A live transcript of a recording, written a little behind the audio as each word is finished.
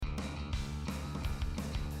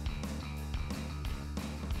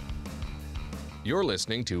You're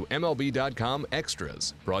listening to MLB.com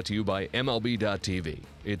Extras, brought to you by MLB.tv.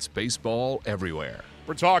 It's baseball everywhere.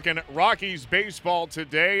 We're talking Rockies baseball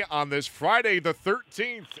today on this Friday the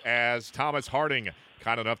 13th as Thomas Harding,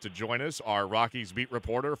 kind enough to join us, our Rockies beat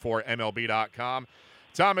reporter for MLB.com.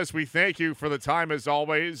 Thomas, we thank you for the time as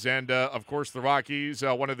always, and of course the Rockies,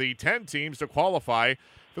 one of the 10 teams to qualify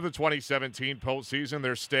for the 2017 postseason.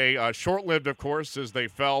 Their stay short-lived, of course, as they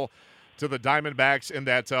fell to the Diamondbacks in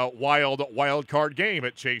that wild card game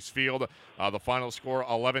at Chase Field. The final score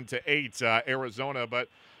 11-8 Arizona. But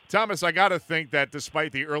Thomas, I got to think that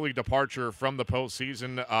despite the early departure from the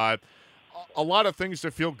postseason, a lot of things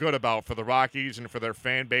to feel good about for the Rockies and for their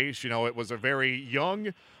fan base. You know, it was a very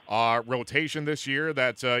young rotation this year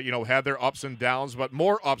that, had their ups and downs, but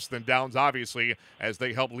more ups than downs, obviously, as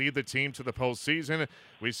they helped lead the team to the postseason.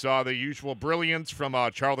 We saw the usual brilliance from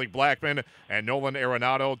Charlie Blackmon and Nolan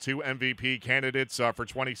Arenado, two MVP candidates for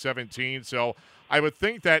 2017. So I would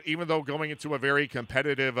think that even though going into a very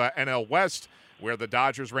competitive NL West, where the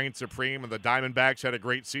Dodgers reigned supreme and the Diamondbacks had a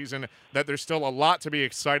great season, that there's still a lot to be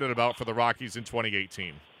excited about for the Rockies in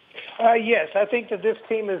 2018. Yes, I think that this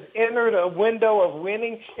team has entered a window of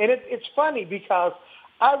winning. And it's funny because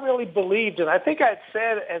I really believed, and I think I'd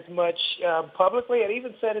said as much publicly, I'd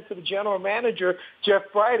even said it to the general manager, Jeff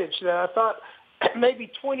Bridich, that I thought maybe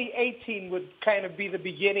 2018 would kind of be the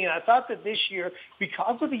beginning. I thought that this year,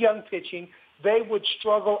 because of the young pitching, they would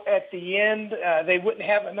struggle at the end. They wouldn't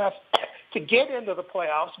have enough to get into the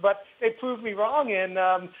playoffs, but they proved me wrong, and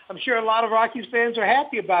I'm sure a lot of Rockies fans are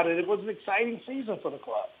happy about it. It was an exciting season for the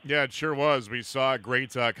club. Yeah, it sure was. We saw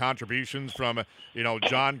great contributions from,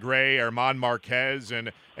 John Gray, Armand Marquez,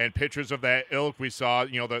 and pitchers of that ilk. We saw,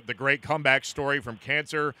 the great comeback story from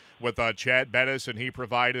cancer with Chad Bettis, and he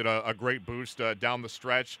provided a great boost down the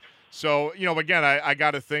stretch. So, again, I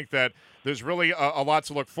got to think that there's really a lot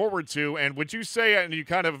to look forward to. And would you say, and you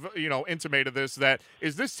kind of, intimated this, that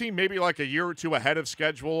is this team maybe like a year or two ahead of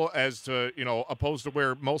schedule as to, opposed to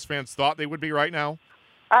where most fans thought they would be right now?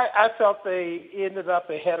 I felt they ended up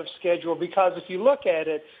ahead of schedule because if you look at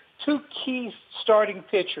it, two key starting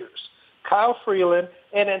pitchers, Kyle Freeland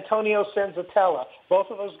and Antonio Senzatella.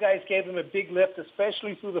 Both of those guys gave them a big lift,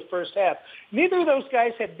 especially through the first half. Neither of those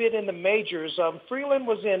guys had been in the majors. Freeland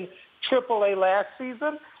was in AAA last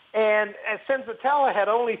season, and Senzatella had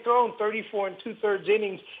only thrown 34 2/3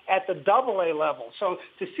 innings at the AA level. So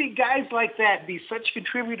to see guys like that be such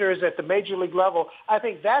contributors at the major league level, I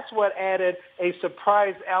think that's what added a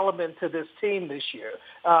surprise element to this team this year.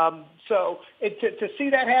 To see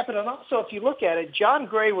that happen, and also if you look at it, John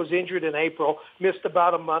Gray was injured in April, missed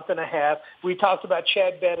about a month and a half. We talked about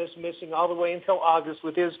Chad Bettis missing all the way until August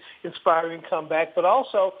with his inspiring comeback, but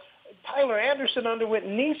also Tyler Anderson underwent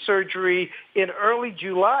knee surgery in early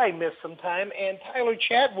July, missed some time, and Tyler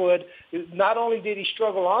Chatwood, not only did he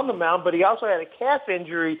struggle on the mound, but he also had a calf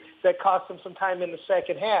injury that cost him some time in the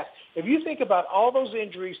second half. If you think about all those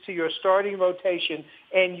injuries to your starting rotation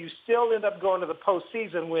and you still end up going to the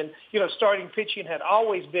postseason when, starting pitching had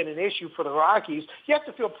always been an issue for the Rockies, you have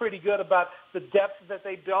to feel pretty good about the depth that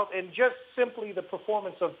they built and just simply the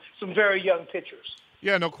performance of some very young pitchers.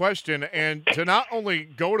 Yeah, no question. And to not only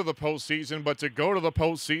go to the postseason, but to go to the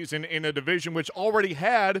postseason in a division which already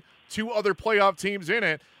had two other playoff teams in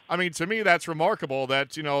it. I mean, to me, that's remarkable that,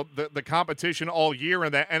 the competition all year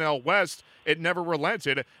in the NL West, it never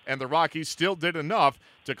relented, and the Rockies still did enough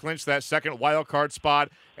to clinch that second wild card spot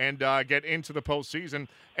and get into the postseason.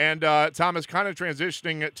 And, Thomas, kind of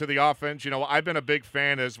transitioning to the offense, I've been a big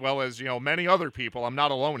fan, as well as, many other people, I'm not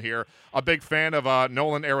alone here, a big fan of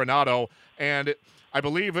Nolan Arenado. And I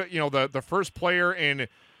believe, the first player in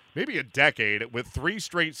maybe a decade with 3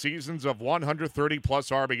 straight seasons of 130-plus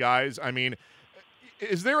RBIs. I mean,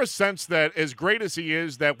 is there a sense that, as great as he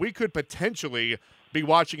is, that we could potentially be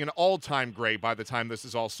watching an all-time great by the time this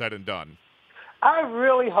is all said and done? I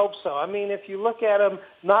really hope so. I mean, if you look at him,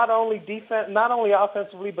 not only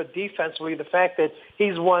offensively, but defensively, the fact that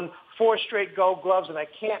he's won 4 straight Gold Gloves, and I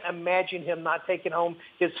can't imagine him not taking home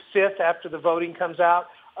his 5th after the voting comes out.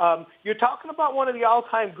 You're talking about one of the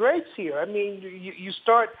all-time greats here. I mean, you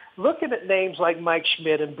start looking at names like Mike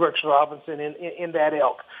Schmidt and Brooks Robinson in that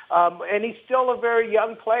ilk. And he's still a very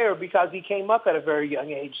young player because he came up at a very young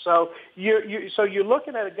age. So you're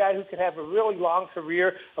looking at a guy who could have a really long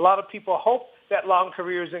career. A lot of people hope that long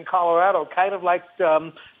career is in Colorado, kind of like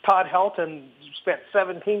Todd Helton spent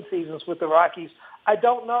 17 seasons with the Rockies. I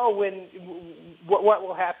don't know what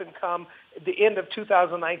will happen come the end of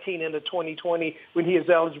 2019 into 2020 when he is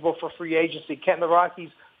eligible for free agency. Can the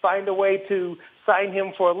Rockies find a way to sign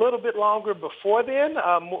him for a little bit longer before then,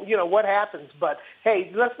 what happens? But,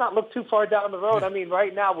 hey, let's not look too far down the road. I mean,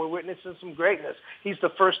 right now we're witnessing some greatness. He's the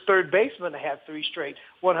first third baseman to have 3 straight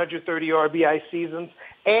 130 RBI seasons.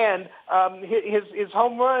 And his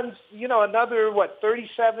home runs, another,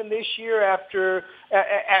 37 this year after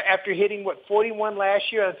hitting, 41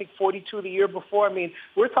 last year, I think 42 the year before. I mean,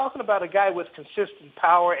 we're talking about a guy with consistent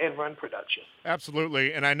power and run production.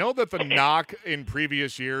 Absolutely. And I know that the knock in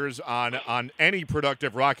previous years on any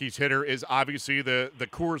productive Rockies hitter is obviously the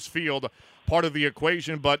Coors Field part of the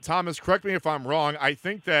equation. But, Thomas, correct me if I'm wrong, I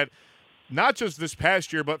think that not just this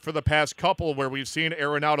past year, but for the past couple where we've seen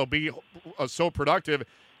Arenado be so productive,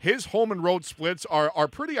 his home and road splits are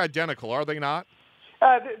pretty identical, are they not?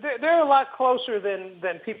 They're a lot closer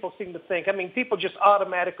than people seem to think. I mean, people just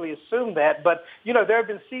automatically assume that. But, there have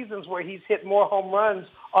been seasons where he's hit more home runs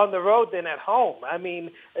on the road than at home. I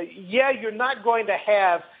mean, you're not going to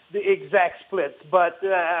have the exact splits. But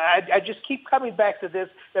I just keep coming back to this,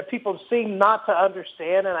 that people seem not to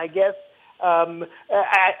understand. And I guess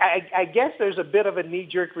I guess there's a bit of a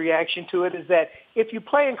knee-jerk reaction to it, is that if you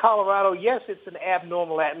play in Colorado, yes, it's an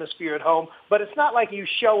abnormal atmosphere at home, but it's not like you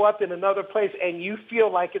show up in another place and you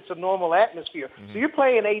feel like it's a normal atmosphere. Mm-hmm. So you're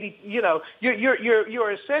playing 80,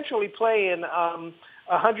 you're essentially playing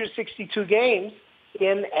 162 games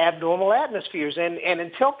in abnormal atmospheres. And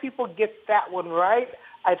until people get that one right,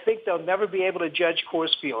 I think they'll never be able to judge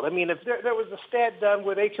Coors Field. I mean, if there was a stat done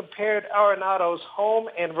where they compared Arenado's home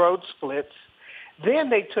and road splits,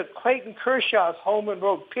 then they took Clayton Kershaw's home and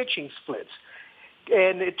road pitching splits.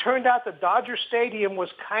 And it turned out the Dodger Stadium was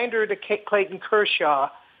kinder to Clayton Kershaw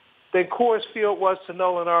than Coors Field was to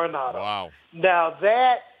Nolan Arenado. Wow. Now,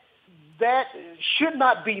 that should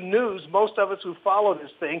not be news. Most of us who follow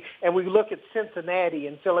this thing, and we look at Cincinnati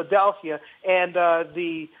and Philadelphia and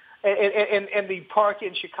the park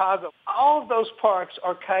in Chicago. All of those parks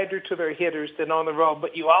are kinder to their hitters than on the road,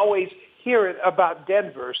 but you always hear it about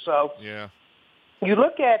Denver. So yeah, you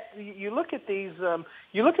look at these, you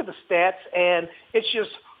look at the stats, and it's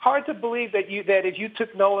just hard to believe that if you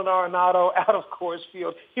took Nolan Arenado out of Coors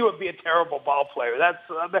Field, he would be a terrible ball player. That's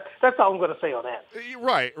all I'm going to say on that.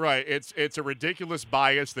 Right. It's a ridiculous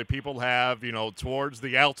bias that people have, towards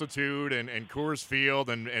the altitude and Coors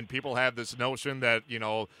Field, and people have this notion that,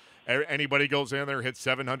 anybody goes in there, hits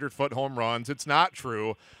 700-foot home runs. It's not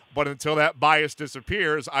true. But until that bias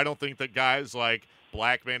disappears, I don't think that guys like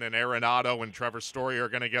Blackmon and Arenado and Trevor Story are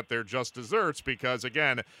going to get their just desserts because,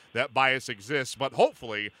 again, that bias exists. But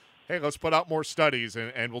hopefully, hey, let's put out more studies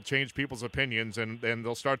and we'll change people's opinions, and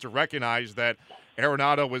they'll start to recognize that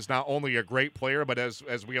Arenado was not only a great player, but as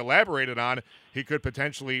we elaborated on, he could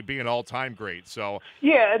potentially be an all-time great. So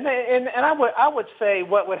yeah, and I would say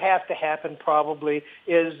what would have to happen probably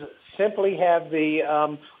is simply have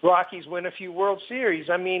the Rockies win a few World Series.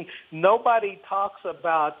 I mean, nobody talks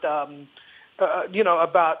about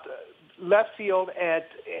about left field at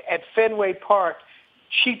Fenway Park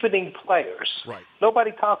cheapening players. Right.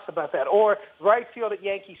 Nobody talks about that. Or right field at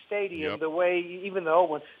Yankee Stadium, the way, even the old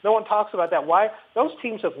one, no one talks about that. Why? Those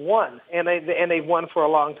teams have won, and they've won for a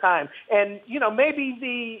long time. And maybe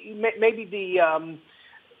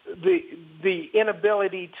the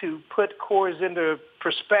inability to put Coors into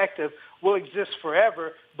perspective will exist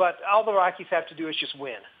forever, but all the Rockies have to do is just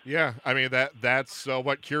win. Yeah, I mean, that's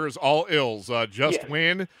what cures all ills. Just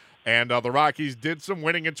win. And the Rockies did some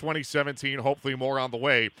winning in 2017, hopefully more on the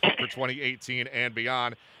way for 2018 and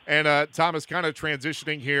beyond. And, Thomas, kind of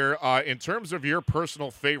transitioning here, in terms of your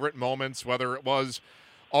personal favorite moments, whether it was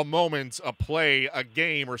a moment, a play, a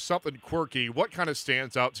game, or something quirky, what kind of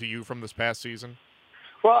stands out to you from this past season?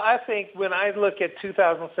 Well, I think when I look at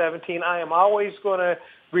 2017, I am always going to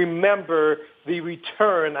remember the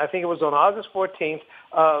return, I think it was on August 14th,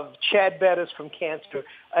 of Chad Bettis from cancer.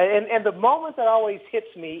 And the moment that always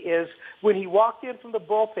hits me is when he walked in from the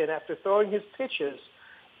bullpen after throwing his pitches,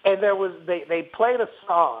 and they played a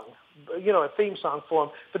song, a theme song for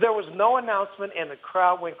him, but there was no announcement, and the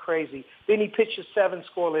crowd went crazy. Then he pitched his 7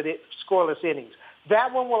 scoreless innings.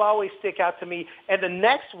 That one will always stick out to me. And the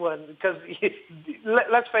next one, because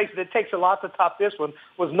let's face it takes a lot to top this one,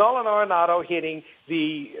 was Nolan Arenado hitting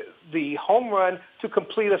the home run to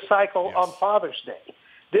complete a cycle on Father's Day.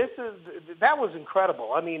 That was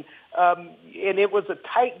incredible. I mean, and it was a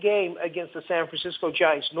tight game against the San Francisco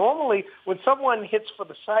Giants. Normally, when someone hits for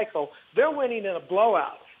the cycle, they're winning in a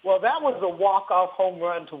blowout. Well, that was a walk-off home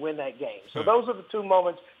run to win that game. So those are the two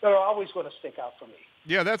moments that are always going to stick out for me.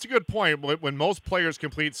 Yeah, that's a good point. When most players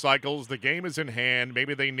complete cycles, the game is in hand.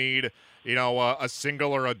 Maybe they need, a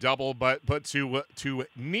single or a double, but to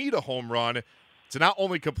need a home run to not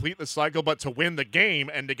only complete the cycle, but to win the game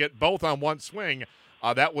and to get both on one swing.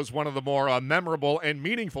 That was one of the more memorable and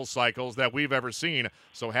meaningful cycles that we've ever seen.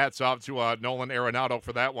 So hats off to Nolan Arenado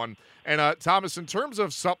for that one. And Thomas, in terms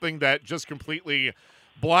of something that just completely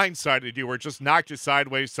blindsided you or just knocked you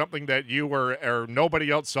sideways, something that you or nobody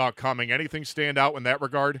else saw coming, anything stand out in that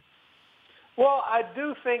regard? Well, I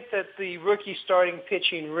do think that the rookie starting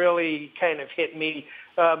pitching really kind of hit me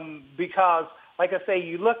because, like I say,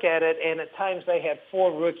 you look at it, and at times they had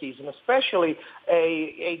 4 rookies, and especially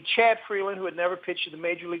a Chad Freeland who had never pitched at the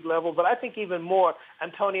major league level, but I think even more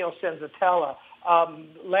Antonio Senzatella.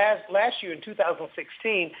 Last year in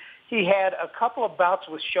 2016, he had a couple of bouts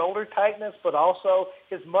with shoulder tightness, but also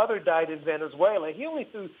his mother died in Venezuela. He only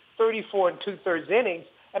threw 34 2/3 innings,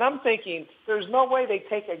 and I'm thinking there's no way they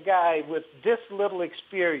take a guy with this little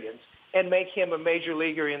experience and make him a major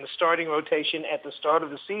leaguer in the starting rotation at the start of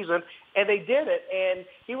the season. And they did it. And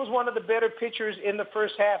he was one of the better pitchers in the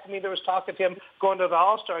first half. I mean, there was talk of him going to the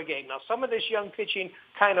All-Star game. Now, some of this young pitching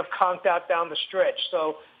kind of conked out down the stretch.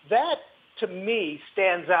 So that, to me,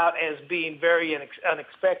 stands out as being very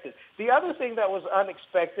unexpected. The other thing that was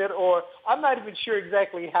unexpected, or I'm not even sure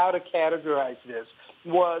exactly how to categorize this,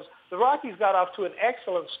 was the Rockies got off to an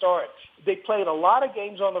excellent start. They played a lot of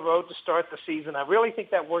games on the road to start the season. I really think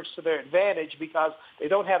that works to their advantage because they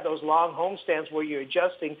don't have those long homestands where you're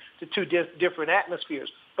adjusting to 2 different atmospheres.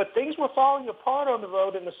 But things were falling apart on the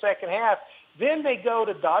road in the second half. Then they go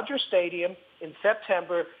to Dodger Stadium in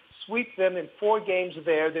September, sweep them in 4 games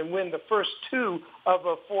there, then win the first 2 of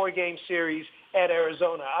a 4-game series at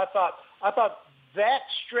Arizona. I thought that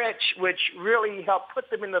stretch, which really helped put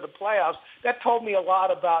them into the playoffs, that told me a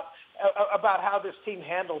lot about how this team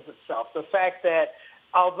handles itself. The fact that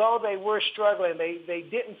although they were struggling, they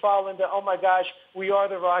didn't fall into, oh my gosh, we are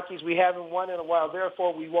the Rockies, we haven't won in a while,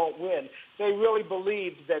 therefore we won't win. They really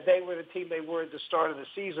believed that they were the team they were at the start of the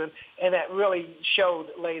season, and that really showed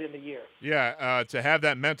late in the year. Yeah, to have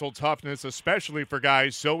that mental toughness, especially for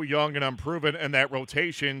guys so young and unproven in that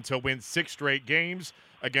rotation, to win 6 straight games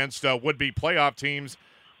against would-be playoff teams,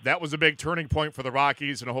 that was a big turning point for the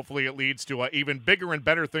Rockies, and hopefully it leads to even bigger and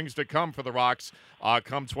better things to come for the Rocks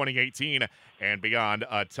come 2018 and beyond.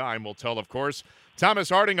 Time will tell, of course. Thomas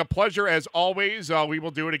Harding, a pleasure as always. We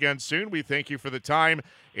will do it again soon. We thank you for the time.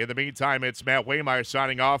 In the meantime, it's Matt Waymire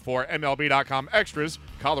signing off for MLB.com Extras,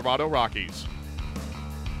 Colorado Rockies.